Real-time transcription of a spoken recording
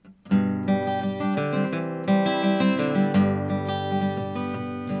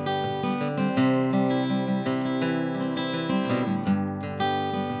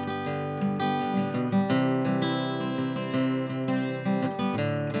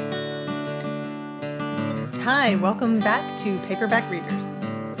Hi, welcome back to Paperback Readers.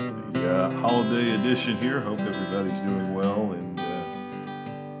 The holiday edition here. Hope everybody's doing well and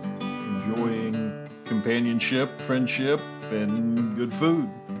enjoying companionship, friendship, and good food.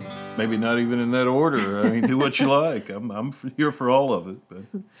 Maybe not even in that order. I mean, do what you like. I'm here for all of it.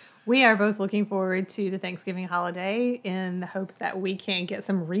 But We are both looking forward to the Thanksgiving holiday in the hopes that we can get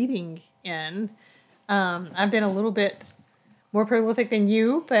some reading in. I've been a little bit more prolific than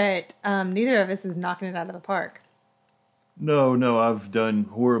you, but neither of us is knocking it out of the park. no, I've done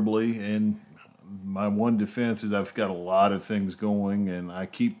horribly, and my one defense is I've got a lot of things going, and I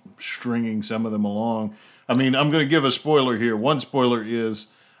keep stringing some of them along. I mean, I'm going to give a spoiler here. One spoiler is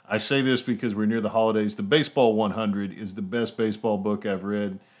I say this because we're near the holidays. The Baseball 100 is the best baseball book I've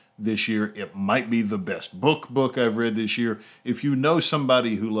read this year. It might be the best book I've read this year. If you know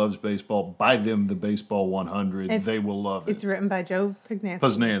somebody who loves baseball, buy them the Baseball 100. They will love it. It's written by Joe Posnanski.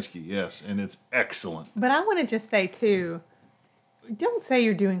 Posnanski, yes, and it's excellent. But I want to just say, too, don't say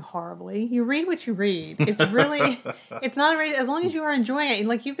you're doing horribly. You read what you read. It's really, it's not a race, as long as you are enjoying it.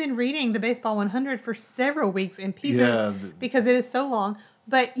 Like, you've been reading the Baseball 100 for several weeks in pieces because it is so long.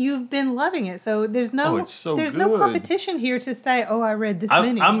 But you've been loving it, so there's no no competition here to say, "Oh, I read this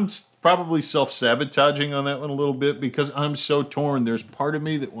many." I'm probably self-sabotaging on that one a little bit because I'm so torn. There's part of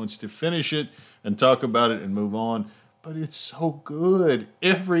me that wants to finish it and talk about it and move on, but it's so good.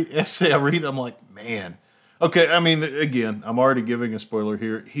 Every essay I read, I'm like, man. Okay, I mean, again, I'm already giving a spoiler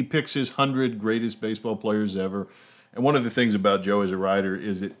here. He picks his 100 greatest baseball players ever. And one of the things about Joe as a writer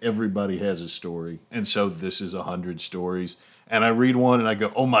is that everybody has a story. And so this is 100 stories. And I read one and I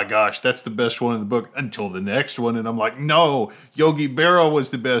go, oh my gosh, that's the best one in the book, until the next one. And I'm like, no, Yogi Berra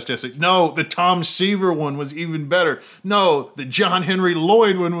was the best essay. No, the Tom Seaver one was even better. No, the John Henry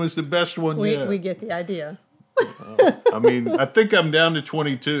Lloyd one was the best one yet. We get the idea. I mean, I think I'm down to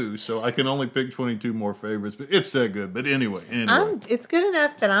 22, so I can only pick 22 more favorites. But it's that good. But anyway. It's good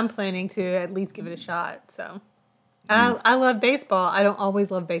enough that I'm planning to at least give it a shot, so... I love baseball. I don't always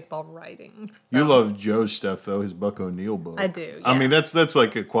love baseball writing. So. You love Joe's stuff, though, his Buck O'Neill book. I do, yeah. I mean, that's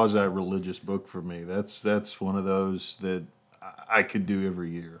like a quasi-religious book for me. That's one of those that I could do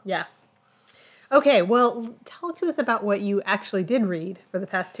every year. Yeah. Okay, well, talk to us about what you actually did read for the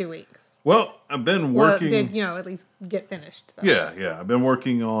past 2 weeks. Well, I've been working... Well, did, at least get finished. So. Yeah. I've been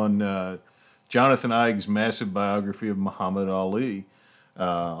working on Jonathan Eig's massive biography of Muhammad Ali.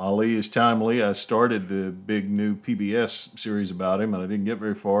 Ali is timely. I started the big new PBS series about him, and I didn't get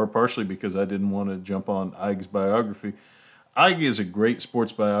very far, partially because I didn't want to jump on Eig's biography. Eig is a great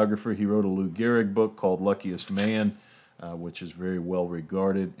sports biographer. He wrote a Lou Gehrig book called Luckiest Man, which is very well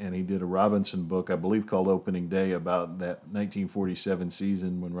regarded, and he did a Robinson book, I believe called Opening Day, about that 1947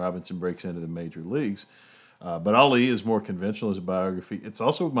 season when Robinson breaks into the major leagues. But Ali is more conventional as a biography. It's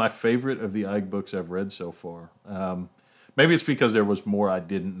also my favorite of the Eig books I've read so far. Maybe it's because there was more I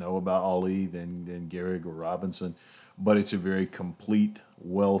didn't know about Ali than Gehrig or Robinson, but it's a very complete,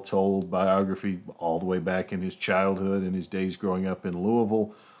 well-told biography all the way back in his childhood and his days growing up in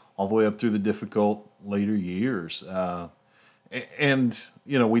Louisville, all the way up through the difficult later years. And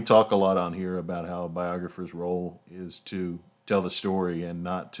we talk a lot on here about how a biographer's role is to tell the story and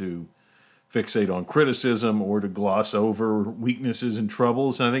not to fixate on criticism or to gloss over weaknesses and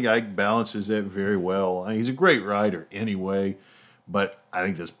troubles. And I think Eig balances that very well. I mean, he's a great writer anyway, but I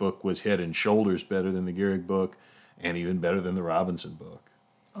think this book was head and shoulders better than the Gehrig book and even better than the Robinson book.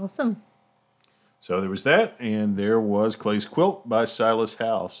 Awesome. So there was that, and there was Clay's Quilt by Silas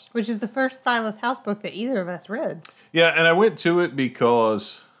House. Which is the first Silas House book that either of us read. Yeah, and I went to it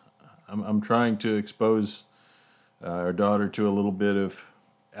because I'm trying to expose our daughter to a little bit of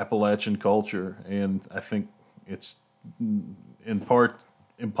Appalachian culture, and I think it's in part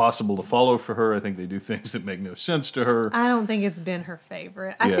impossible to follow for her. I think they do things that make no sense to her. I don't think it's been her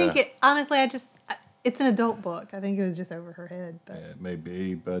favorite. I think it, honestly, it's an adult book. I think it was just over her head. But. Yeah, it may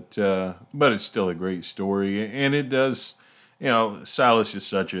be, but it's still a great story, and it does, Silas is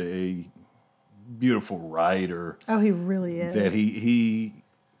such a beautiful writer. Oh, he really is. That he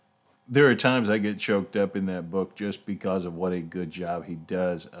there are times I get choked up in that book just because of what a good job he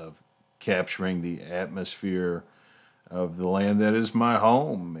does of capturing the atmosphere of the land that is my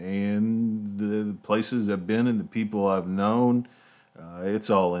home and the places I've been and the people I've known. It's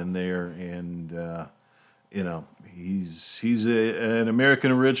all in there, and he's an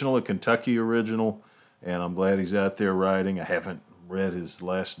American original, a Kentucky original, and I'm glad he's out there writing. I haven't read his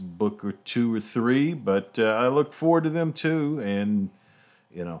last book or two or three, but I look forward to them too, and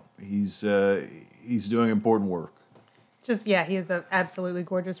he's doing important work. He is an absolutely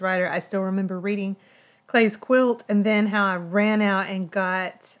gorgeous writer. I still remember reading Clay's Quilt, and then how I ran out and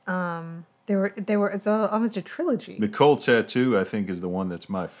got It's almost a trilogy. The Cold Tattoo, I think, is the one that's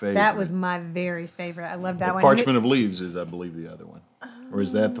my favorite. That was my very favorite. I love that the one. Parchment of Leaves is, I believe, the other one. Or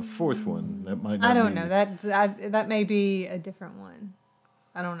is that the fourth one? That might not I don't be. know. That may be a different one.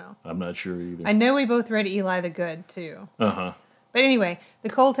 I don't know. I'm not sure either. I know we both read Eli the Good, too. Uh-huh. But anyway, The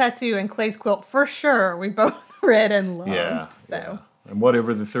Cold Tattoo and Clay's Quilt, for sure, we both read and loved. Yeah. So. Yeah. And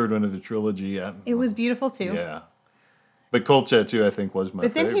whatever the third one of the trilogy. It was beautiful, too. Yeah. But Cold Tattoo, I think, was my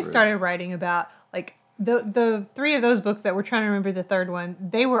favorite. But then he started writing about, like, the three of those books that we're trying to remember the third one,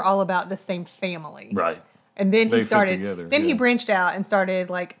 they were all about the same family. Right. And then They fit together, he branched out and started,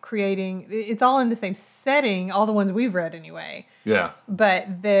 like, creating, it's all in the same setting, all the ones we've read anyway. Yeah. But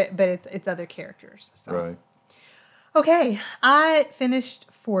it's other characters. So. Right. Okay, I finished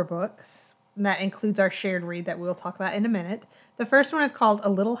 4 books. And that includes our shared read that we'll talk about in a minute. The first one is called A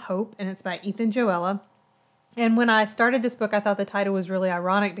Little Hope, and it's by Ethan Joella. And when I started this book, I thought the title was really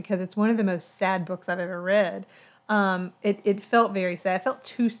ironic because it's one of the most sad books I've ever read. It felt very sad. It felt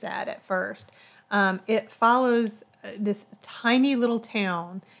too sad at first. It follows this tiny little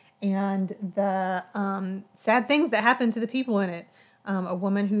town and the sad things that happen to the people in it. A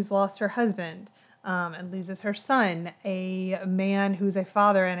woman who's lost her husband and loses her son. A man who's a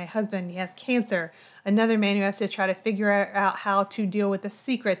father and a husband. He has cancer. Another man who has to try to figure out how to deal with the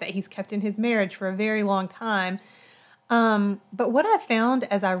secret that he's kept in his marriage for a very long time. But what I found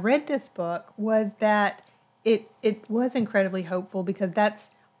as I read this book was that it was incredibly hopeful because that's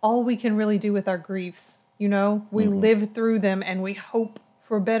all we can really do with our griefs. You know, we live through them and we hope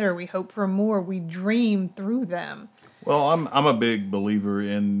for better. We hope for more. We dream through them. Well, I'm a big believer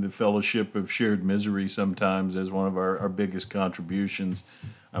in the fellowship of shared misery sometimes as one of our biggest contributions.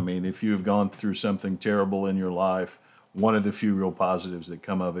 I mean, if you have gone through something terrible in your life, one of the few real positives that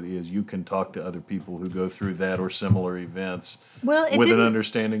come of it is you can talk to other people who go through that or similar events with an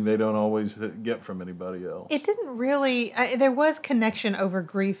understanding they don't always get from anybody else. It didn't really, there was connection over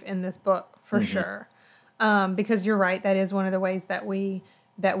grief in this book, for sure. Because you're right, that is one of the ways that we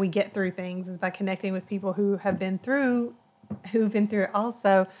get through things is by connecting with people who've been through it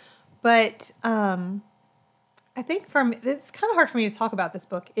also. But I think it's kind of hard for me to talk about this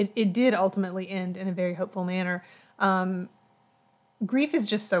book. It did ultimately end in a very hopeful manner. Grief is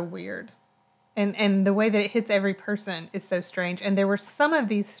just so weird. And the way that it hits every person is so strange. And there were some of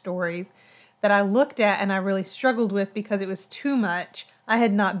these stories that I looked at and I really struggled with because it was too much. I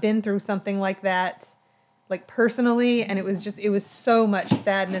had not been through something like that, like personally, and it was so much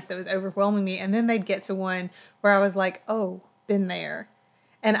sadness that was overwhelming me. And then they'd get to one where I was like, oh, been there.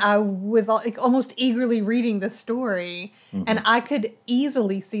 And I was like almost eagerly reading the story, and I could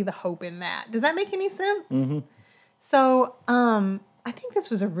easily see the hope in that. Does that make any sense? Mm-hmm. So I think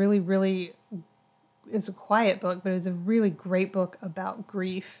this was a really, really, it's a quiet book, but it was a really great book about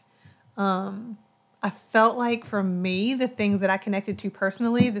grief. I felt like for me, the things that I connected to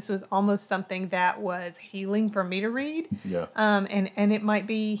personally, this was almost something that was healing for me to read. Yeah. And it might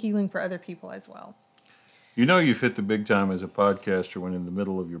be healing for other people as well. You know you've hit the big time as a podcaster when in the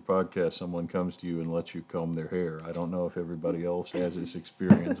middle of your podcast someone comes to you and lets you comb their hair. I don't know if everybody else has this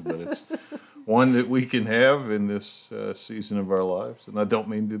experience, but it's one that we can have in this season of our lives. And I don't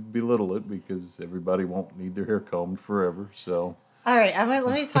mean to belittle it because everybody won't need their hair combed forever. So, all right,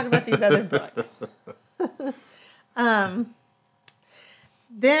 let me talk about these other books.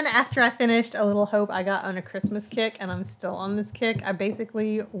 Then after I finished A Little Hope, I got on a Christmas kick, and I'm still on this kick. I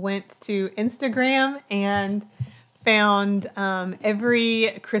basically went to Instagram and found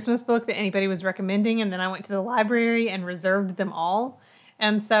every Christmas book that anybody was recommending, and then I went to the library and reserved them all.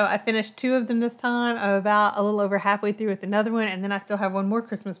 And so I finished 2 of them this time. I'm about a little over halfway through with another one, and then I still have one more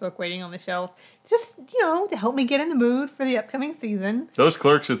Christmas book waiting on the shelf. Just, to help me get in the mood for the upcoming season. Those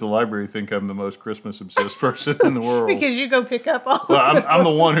clerks at the library think I'm the most Christmas-obsessed person in the world. Because you go pick up all I'm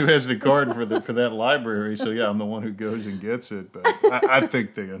the one who has the card for that library, so yeah, I'm the one who goes and gets it. But I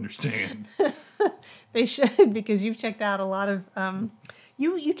think they understand. They should, because you've checked out a lot of...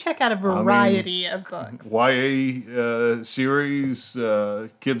 You check out a variety of books. YA series,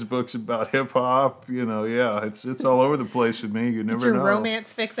 kids books about hip hop. It's all over the place with me. You never know.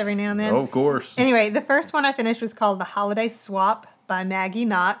 Romance fix every now and then. Oh, of course. Anyway, the first one I finished was called The Holiday Swap by Maggie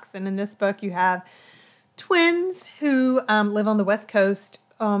Knox, and in this book you have twins who live on the West Coast.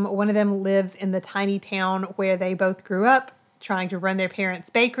 One of them lives in the tiny town where they both grew up, trying to run their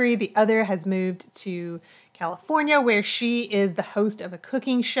parents' bakery. The other has moved to California, where she is the host of a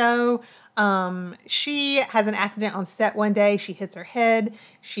cooking show. She has an accident on set one day. She hits her head.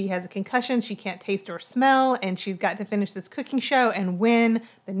 She has a concussion. She can't taste or smell, and she's got to finish this cooking show and win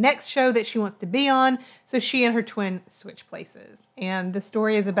the next show that she wants to be on. So she and her twin switch places. And the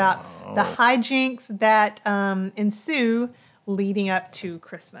story is about the hijinks that ensue leading up to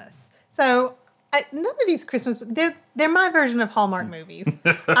Christmas. So none of these Christmas, they're my version of Hallmark movies.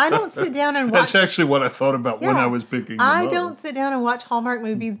 I don't sit down and watch. That's actually what I thought about when I was picking them I up. don't sit down and watch Hallmark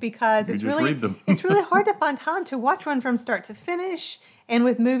movies because You it's just really read them. it's really hard to find time to watch one from start to finish. And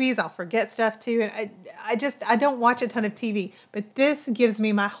with movies, I'll forget stuff too. And I don't watch a ton of TV. But this gives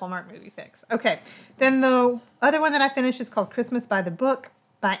me my Hallmark movie fix. Okay. Then the other one that I finished is called Christmas by the Book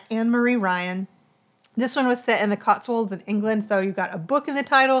by Anne Marie Ryan. This one was set in the Cotswolds in England, so you've got a book in the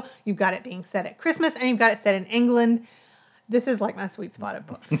title, you've got it being set at Christmas, and you've got it set in England. This is like my sweet spot of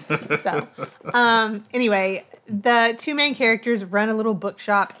books. Anyway, the two main characters run a little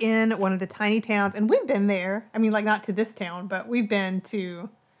bookshop in one of the tiny towns, and we've been there. I mean, like not to this town, but we've been to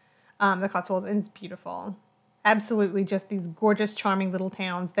the Cotswolds, and it's beautiful. Absolutely, just these gorgeous, charming little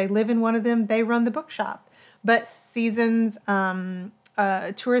towns. They live in one of them. They run the bookshop, but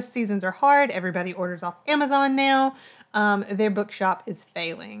tourist seasons are hard. Everybody orders off Amazon now. Their bookshop is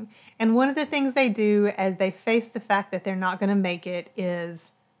failing. And one of the things they do as they face the fact that they're not going to make it is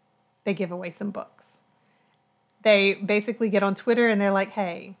they give away some books. They basically get on Twitter and they're like,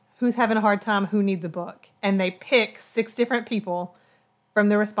 hey, who's having a hard time? Who needs a book? And they pick 6 different people from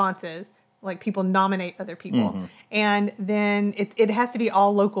the responses. Like people nominate other people. Mm-hmm. And then it has to be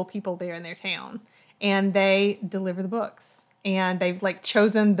all local people there in their town. And they deliver the books. And they've like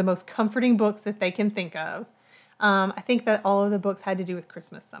chosen the most comforting books that they can think of. I think that all of the books had to do with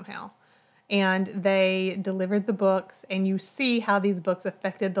Christmas somehow. And they delivered the books, and you see how these books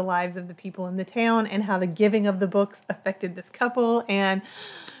affected the lives of the people in the town and how the giving of the books affected this couple. And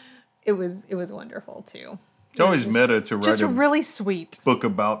it was wonderful too. It's always meta to write just really sweet book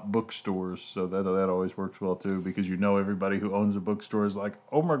about bookstores, so that always works well too, because everybody who owns a bookstore is like,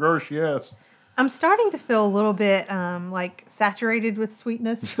 oh my gosh, yes. I'm starting to feel a little bit like saturated with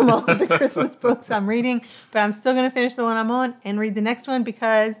sweetness from all of the Christmas books I'm reading, but I'm still going to finish the one I'm on and read the next one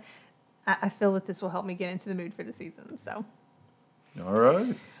because I feel that this will help me get into the mood for the season. So, all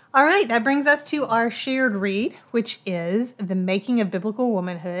right, that brings us to our shared read, which is The Making of Biblical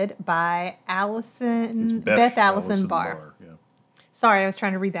Womanhood by Beth Allison Barr. Yeah. Sorry, I was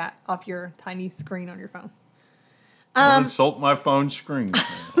trying to read that off your tiny screen on your phone. Don't insult my phone screen.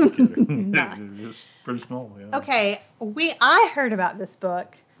 I'm kidding. It's pretty small. Yeah. Okay, I heard about this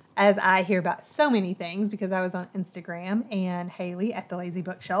book, as I hear about so many things, because I was on Instagram, and Haley at the Lazy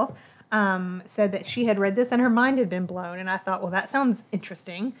Bookshelf said that she had read this and her mind had been blown. And I thought, well, that sounds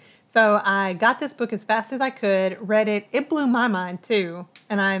interesting. So I got this book as fast as I could, read it. It blew my mind, too.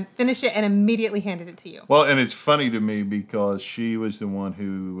 And I finished it and immediately handed it to you. Well, and it's funny to me because she was the one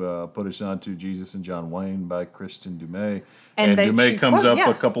who put us on to Jesus and John Wayne by Kristen Dumais. And Dumais comes up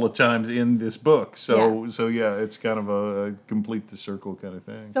a couple of times in this book. So it's kind of a complete the circle kind of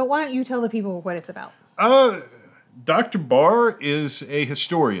thing. So why don't you tell the people what it's about? Dr. Barr is a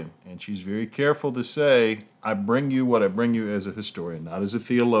historian, and she's very careful to say, I bring you what I bring you as a historian, not as a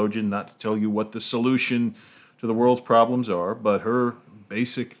theologian, not to tell you what the solution to the world's problems are, but her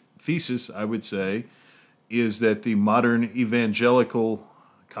basic thesis, I would say, is that the modern evangelical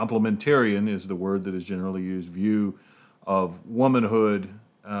complementarian is the word that is generally used, view of womanhood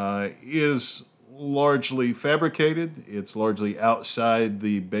is largely fabricated. It's largely outside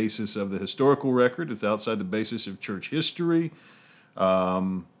the basis of the historical record. It's outside the basis of church history.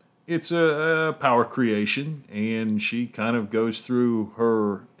 It's a power creation, and she kind of goes through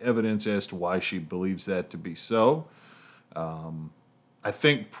her evidence as to why she believes that to be so. I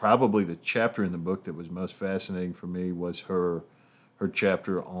think probably the chapter in the book that was most fascinating for me was her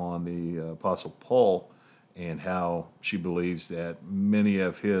chapter on the Apostle Paul and how she believes that many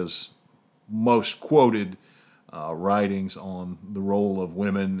of his most quoted writings on the role of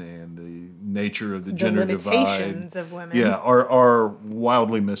women and the nature of the gender limitations divide, of women, are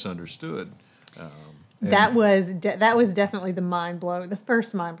wildly misunderstood. That was definitely the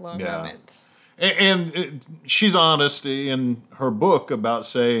first mind blowing moment. And she's honest in her book about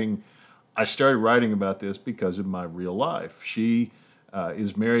saying, I started writing about this because of my real life. She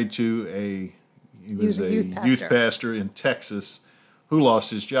is married to a youth pastor in Texas who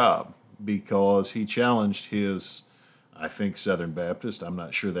lost his job because he challenged his, I think, Southern Baptist, I'm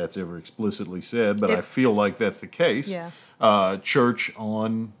not sure that's ever explicitly said, but I feel like that's the case, church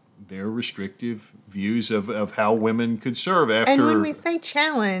on their restrictive views of how women could serve after. And when we say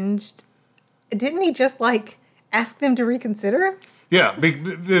challenged, didn't he just like ask them to reconsider? Yeah,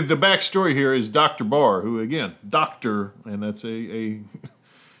 the backstory here is Dr. Barr, who again, doctor, and that's a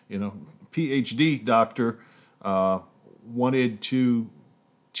PhD doctor, wanted to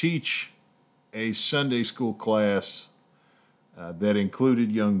teach a Sunday school class that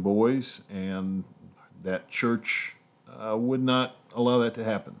included young boys, and that church would not allow that to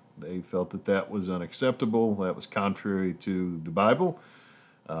happen. They felt that that was unacceptable. That was contrary to the Bible.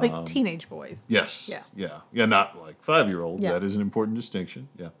 Like teenage boys. Yes. Yeah. Yeah, not like 5-year-olds. Yeah. That is an important distinction.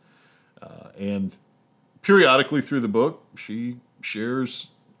 Yeah. And periodically through the book, she shares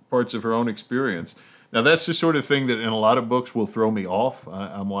parts of her own experience. Now, that's the sort of thing that in a lot of books will throw me off.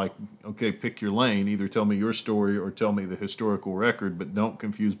 I'm like, okay, pick your lane. Either tell me your story or tell me the historical record, but don't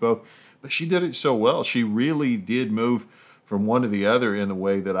confuse both. But she did it so well. She really did move from one to the other in the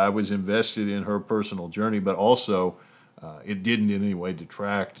way that I was invested in her personal journey, but also it didn't in any way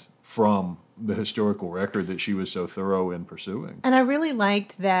detract from the historical record that she was so thorough in pursuing. And I really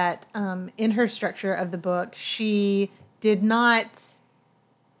liked that in her structure of the book, she did not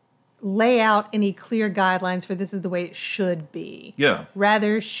lay out any clear guidelines for this is the way it should be. Yeah.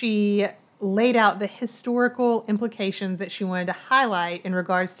 Rather, she laid out the historical implications that she wanted to highlight in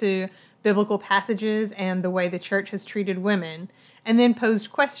regards to biblical passages and the way the church has treated women, and then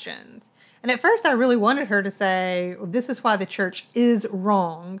posed questions. And at first, I really wanted her to say, well, this is why the church is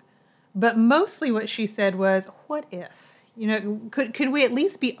wrong. But mostly what she said was, what if? Could we at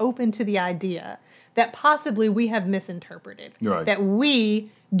least be open to the idea that possibly we have misinterpreted? Right. That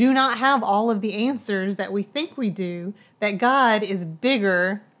we do not have all of the answers that we think we do, that God is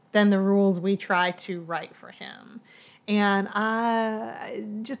bigger than the rules we try to write for him. And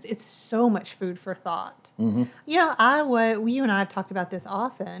it's so much food for thought. Mm-hmm. You and I have talked about this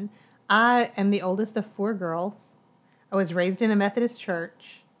often. I am the oldest of 4 girls. I was raised in a Methodist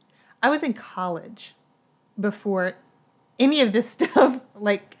church. I was in college before any of this stuff.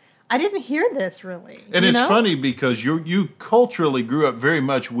 Like, I didn't hear this really. And it's funny because you culturally grew up very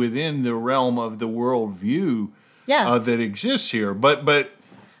much within the realm of the worldview that exists here. But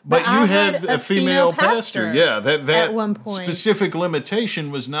you had a female pastor. Yeah, that at one point. Specific limitation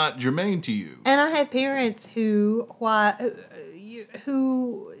was not germane to you. And I had parents who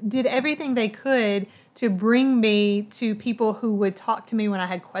did everything they could to bring me to people who would talk to me when I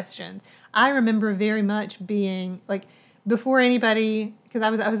had questions. I remember very much being like, before anybody, because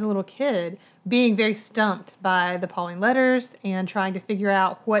I was a little kid, being very stumped by the Pauline letters and trying to figure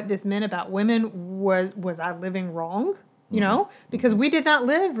out what this meant about women. Was I living wrong? Because we did not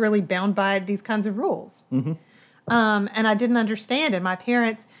live really bound by these kinds of rules. Mm-hmm. And I didn't understand it. My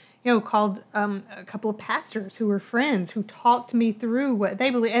parents, called a couple of pastors who were friends who talked me through what they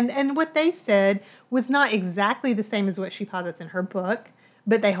believe. And what they said was not exactly the same as what she posits in her book,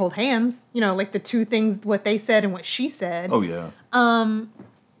 but they hold hands, like the two things, what they said and what she said. Oh, yeah. And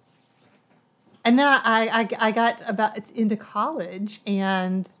then I got into college,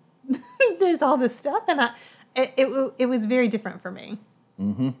 and there's all this stuff, and it was very different for me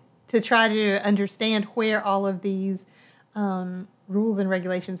to try to understand where all of these rules and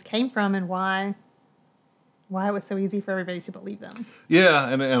regulations came from and why it was so easy for everybody to believe them. Yeah,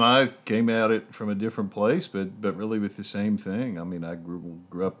 and I came at it from a different place, but really with the same thing. I mean, I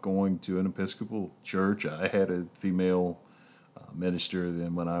grew up going to an Episcopal church. I had a female minister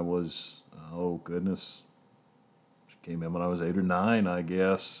then when I was, she came in when I was 8 or 9, I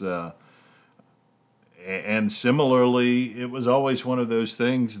guess. And similarly, it was always one of those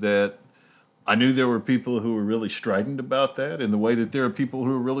things that I knew there were people who were really strident about that in the way that there are people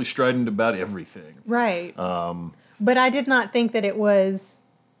who are really strident about everything. Right. But I did not think that it was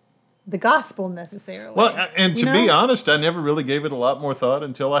the gospel necessarily. Well, and to be honest, I never really gave it a lot more thought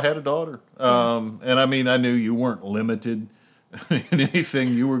until I had a daughter. And I mean, I knew you weren't limited in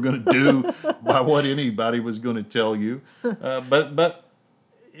anything you were going to do by what anybody was going to tell you. But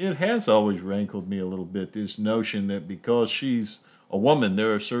it has always rankled me a little bit, this notion that because she's a woman,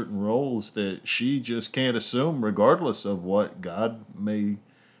 there are certain roles that she just can't assume, regardless of what God may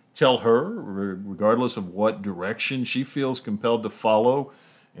tell her, regardless of what direction she feels compelled to follow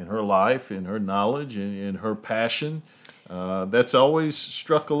in her life, in her knowledge, in her passion. That's always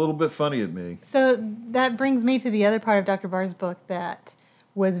struck a little bit funny at me. So that brings me to the other part of Dr. Barr's book that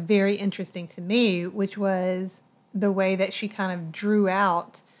was very interesting to me, which was the way that she kind of drew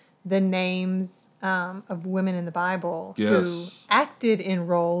out the names of women in the Bible who acted in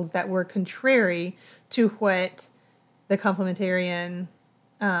roles that were contrary to what the complementarian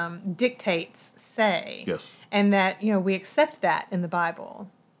dictates say. Yes. And that, we accept that in the Bible.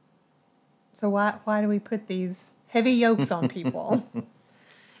 So why do we put these heavy yokes on people?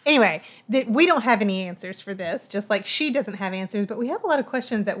 Anyway, we don't have any answers for this, just like she doesn't have answers, but we have a lot of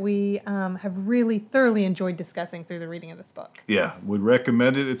questions that we have really thoroughly enjoyed discussing through the reading of this book. Yeah, would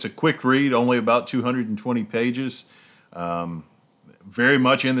recommend it. It's a quick read, only about 220 pages. Very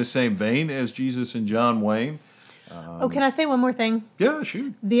much in the same vein as Jesus and John Wayne. Can I say one more thing? Yeah,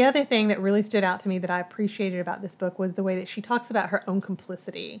 shoot. The other thing that really stood out to me that I appreciated about this book was the way that she talks about her own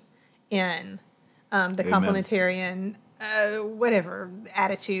complicity in the complementarian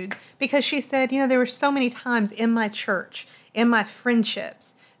attitudes. Because she said, there were so many times in my church, in my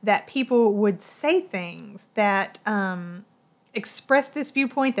friendships, that people would say things that expressed this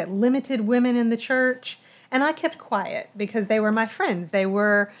viewpoint that limited women in the church. And I kept quiet because they were my friends. They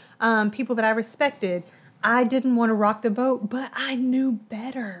were people that I respected. I didn't want to rock the boat, but I knew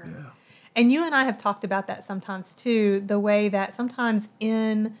better. Yeah. And you and I have talked about that sometimes too, the way that sometimes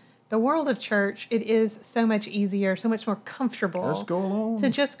in the world of church, it is so much easier, so much more comfortable Just go along.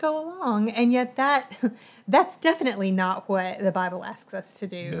 to just go along. And yet that's definitely not what the Bible asks us to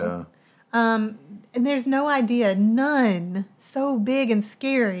do. Yeah. And there's none so big and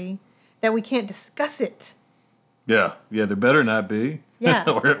scary that we can't discuss it. Yeah, there better not be. Yeah.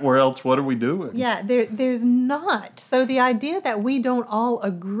 or else what are we doing? Yeah, there's not. So the idea that we don't all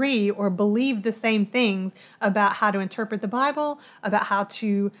agree or believe the same things about how to interpret the Bible, about how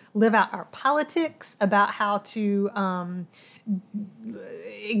to live out our politics, about how to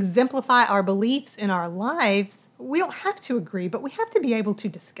exemplify our beliefs in our lives, we don't have to agree, but we have to be able to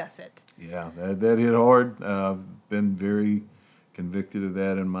discuss it. Yeah, that hit hard. I've been very convicted of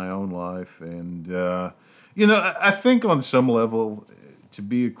that in my own life. And, I think on some level, to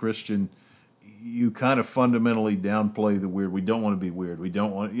be a Christian, you kind of fundamentally downplay the weird. We don't want to be weird. We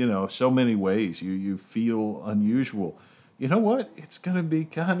don't want, so many ways you feel unusual. You know what? It's going to be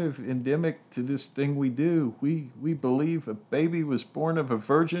kind of endemic to this thing we do. We believe a baby was born of a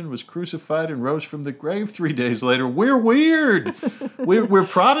virgin, was crucified, and rose from the grave 3 days later. We're weird. We're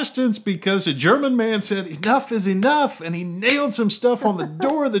Protestants because a German man said enough is enough, and he nailed some stuff on the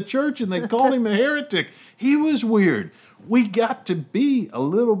door of the church, and they called him a heretic. He was weird. We got to be a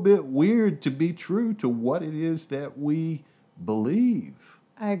little bit weird to be true to what it is that we believe.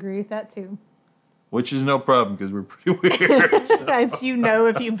 I agree with that too. Which is no problem because we're pretty weird. So. As you know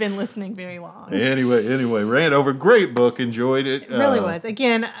if you've been listening very long. Anyway, ran over. Great book. Enjoyed it. It really was.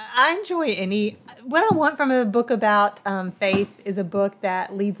 Again, I enjoy what I want from a book about faith is a book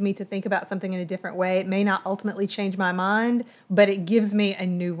that leads me to think about something in a different way. It may not ultimately change my mind, but it gives me a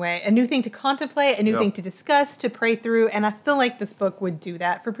new way, a new thing to contemplate, a new thing to discuss, to pray through. And I feel like this book would do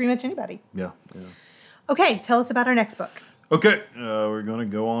that for pretty much anybody. Yeah. Okay, tell us about our next book. Okay, we're going to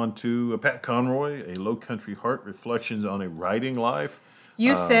go on to Pat Conroy, A Low Country Heart, Reflections on a Writing Life.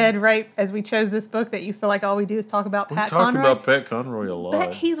 You said right as we chose this book that you feel like all we do is talk about Pat Conroy. We talk about Pat Conroy a lot.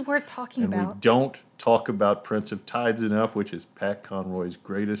 But he's worth talking about. We don't talk about Prince of Tides enough, which is Pat Conroy's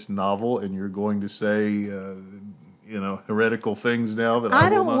greatest novel, and you're going to say, heretical things now that I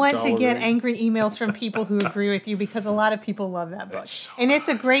will not want tolerate. to get angry emails from people who agree with you because a lot of people love that book. It's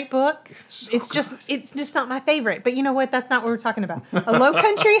a great book. It's just not my favorite. But you know what? That's not what we're talking about. A Low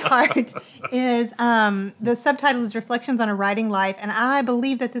Country Heart is, the subtitle is Reflections on a Writing Life. And I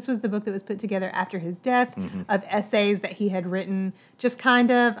believe that this was the book that was put together after his death of essays that he had written. Just kind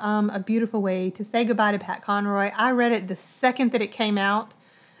of a beautiful way to say goodbye to Pat Conroy. I read it the second that it came out.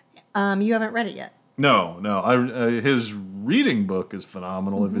 You haven't read it yet. No. His reading book is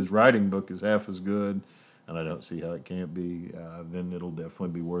phenomenal. If his writing book is half as good, and I don't see how it can't be, then it'll definitely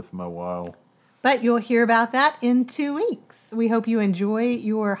be worth my while. But you'll hear about that in 2 weeks. We hope you enjoy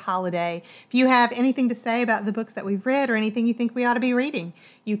your holiday. If you have anything to say about the books that we've read or anything you think we ought to be reading,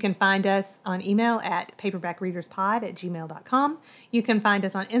 you can find us on email at paperbackreaderspod@gmail.com. You can find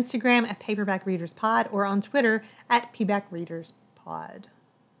us on Instagram at paperbackreaderspod or on Twitter at pbackreaderspod.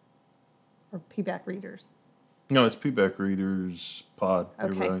 Or P-Back Readers. No, it's P-Back Readers Pod.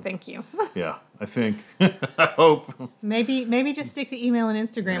 Okay, right. Thank you. Yeah, I think. I hope. Maybe just stick to email and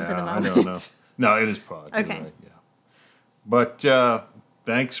Instagram for the moment. I don't know. No, it is Pod. Okay. Right, yeah. But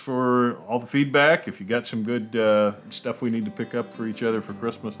thanks for all the feedback. If you got some good stuff we need to pick up for each other for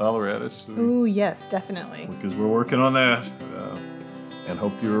Christmas, holler at us. Ooh, yes, definitely. Because we're working on that. And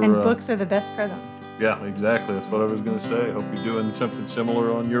hope you're... And books are the best presents. Yeah, exactly. That's what I was going to say. I hope you're doing something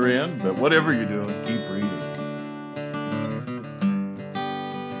similar on your end. But whatever you're doing, keep reading.